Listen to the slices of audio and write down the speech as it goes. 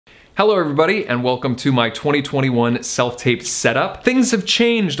Hello everybody and welcome to my 2021 self-tape setup. Things have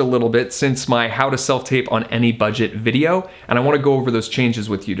changed a little bit since my how to self-tape on any budget video, and I want to go over those changes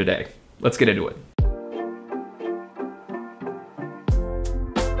with you today. Let's get into it.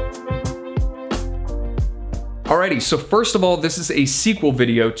 Alrighty, so first of all, this is a sequel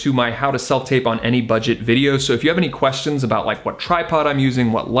video to my how to self-tape on any budget video. So if you have any questions about like what tripod I'm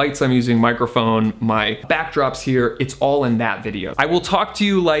using, what lights I'm using, microphone, my backdrops here, it's all in that video. I will talk to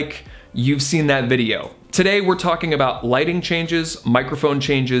you like you've seen that video. Today we're talking about lighting changes, microphone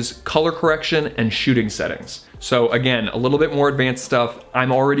changes, color correction, and shooting settings. So again, a little bit more advanced stuff.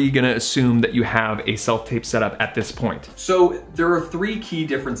 I'm already gonna assume that you have a self-tape setup at this point. So there are three key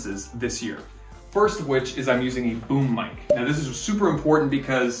differences this year. First of which is I'm using a boom mic. Now this is super important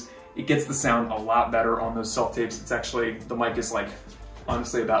because it gets the sound a lot better on those self-tapes. It's actually, the mic is like,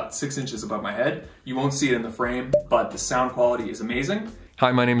 honestly about 6 inches above my head. You won't see it in the frame, but the sound quality is amazing.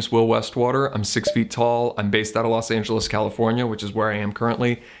 Hi, my name is Westwater. I'm 6 feet tall. I'm based out of Los Angeles, California, which is where I am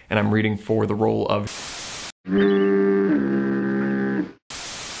currently, and I'm reading for the role of...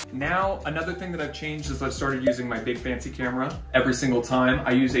 Now, another thing that I've changed is I've started using my big fancy camera every single time.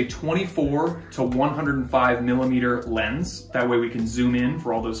 I use a 24 to 105 millimeter lens. That way we can zoom in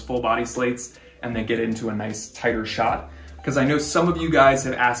for all those full body slates and then get into a nice tighter shot. Because I know some of you guys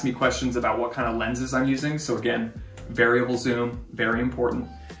have asked me questions about what kind of lenses I'm using. So again, variable zoom, very important.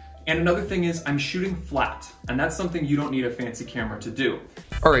 And another thing is I'm shooting flat, and that's something you don't need a fancy camera to do.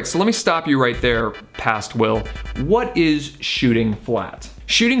 All right, so let me stop you right there, past Will. What is shooting flat?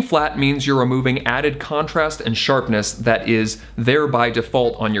 Shooting flat means you're removing added contrast and sharpness that is there by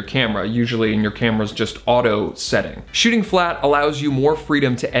default on your camera, usually in your camera's just auto setting. Shooting flat allows you more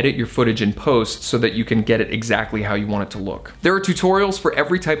freedom to edit your footage in post so that you can get it exactly how you want it to look. There are tutorials for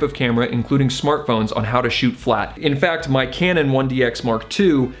every type of camera, including smartphones, on how to shoot flat. In fact, my Canon 1DX Mark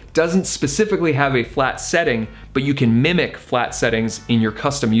II doesn't specifically have a flat setting, but you can mimic flat settings in your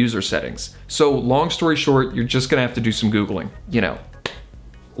custom user settings. So long story short, you're just gonna have to do some Googling, you know.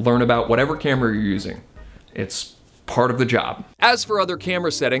 Learn about whatever camera you're using. It's part of the job. As for other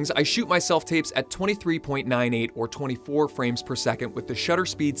camera settings, I shoot my self-tapes at 23.98 or 24 frames per second with the shutter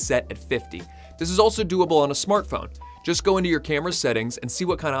speed set at 50. This is also doable on a smartphone. Just go into your camera settings and see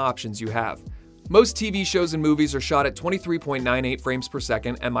what kind of options you have. Most TV shows and movies are shot at 23.98 frames per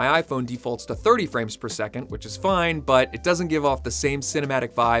second, and my iPhone defaults to 30 frames per second, which is fine, but it doesn't give off the same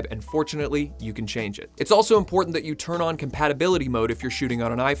cinematic vibe, and fortunately, you can change it. It's also important that you turn on compatibility mode if you're shooting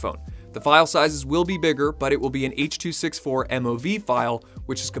on an iPhone. The file sizes will be bigger, but it will be an H.264 MOV file,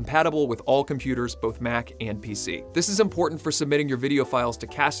 which is compatible with all computers, both Mac and PC. This is important for submitting your video files to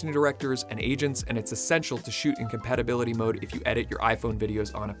casting directors and agents, and it's essential to shoot in compatibility mode if you edit your iPhone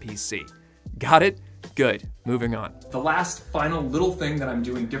videos on a PC. Got it? Good. Moving on. The last final little thing that I'm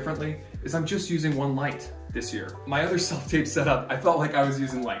doing differently is I'm just using one light this year. My other self-tape setup, I felt like I was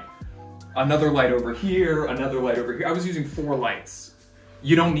using like another light over here, another light over here. I was using 4 lights.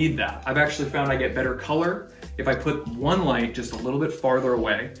 You don't need that. I've actually found I get better color if I put one light just a little bit farther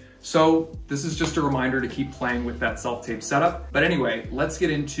away. So this is just a reminder to keep playing with that self-tape setup. But anyway, let's get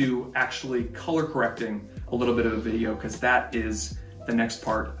into actually color correcting a little bit of the video, because that is the next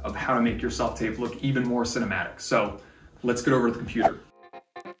part of how to make your self-tape look even more cinematic. So let's get over to the computer.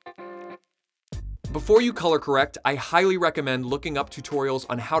 Before you color correct, I highly recommend looking up tutorials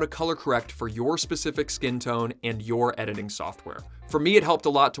on how to color correct for your specific skin tone and your editing software. For me, it helped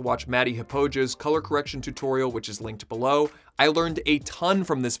a lot to watch Maddie Hipoja's color correction tutorial, which is linked below. I learned a ton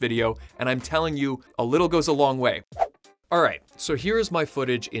from this video, and I'm telling you, a little goes a long way. All right, so here's my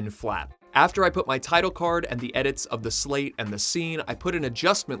footage in flat. After I put my title card and the edits of the slate and the scene, I put an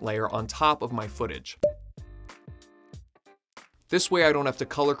adjustment layer on top of my footage. This way I don't have to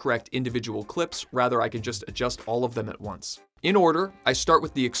color correct individual clips, rather I can just adjust all of them at once. In order, I start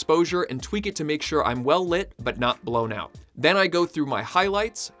with the exposure and tweak it to make sure I'm well lit but not blown out. Then I go through my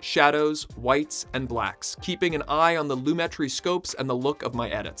highlights, shadows, whites, and blacks, keeping an eye on the lumetri scopes and the look of my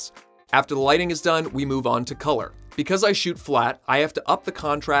edits. After the lighting is done, we move on to color. Because I shoot flat, I have to up the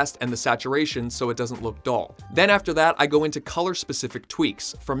contrast and the saturation so it doesn't look dull. Then after that, I go into color-specific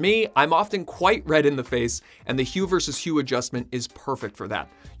tweaks. For me, I'm often quite red in the face, and the hue versus hue adjustment is perfect for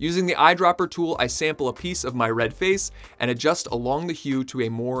that. Using the eyedropper tool, I sample a piece of my red face and adjust along the hue to a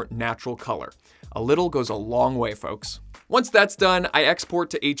more natural color. A little goes a long way, folks. Once that's done, I export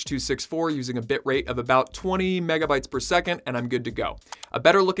to H.264 using a bitrate of about 20 megabytes per second, and I'm good to go. A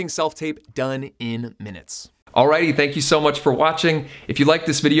better looking self-tape done in minutes. Alrighty, thank you so much for watching. If you like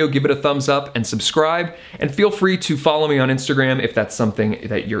this video, give it a thumbs up and subscribe, and feel free to follow me on Instagram if that's something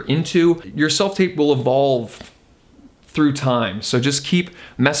that you're into. Your self-tape will evolve through time. So just keep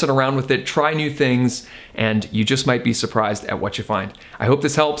messing around with it, try new things, and you just might be surprised at what you find. I hope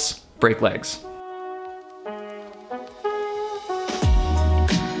this helps. Break legs.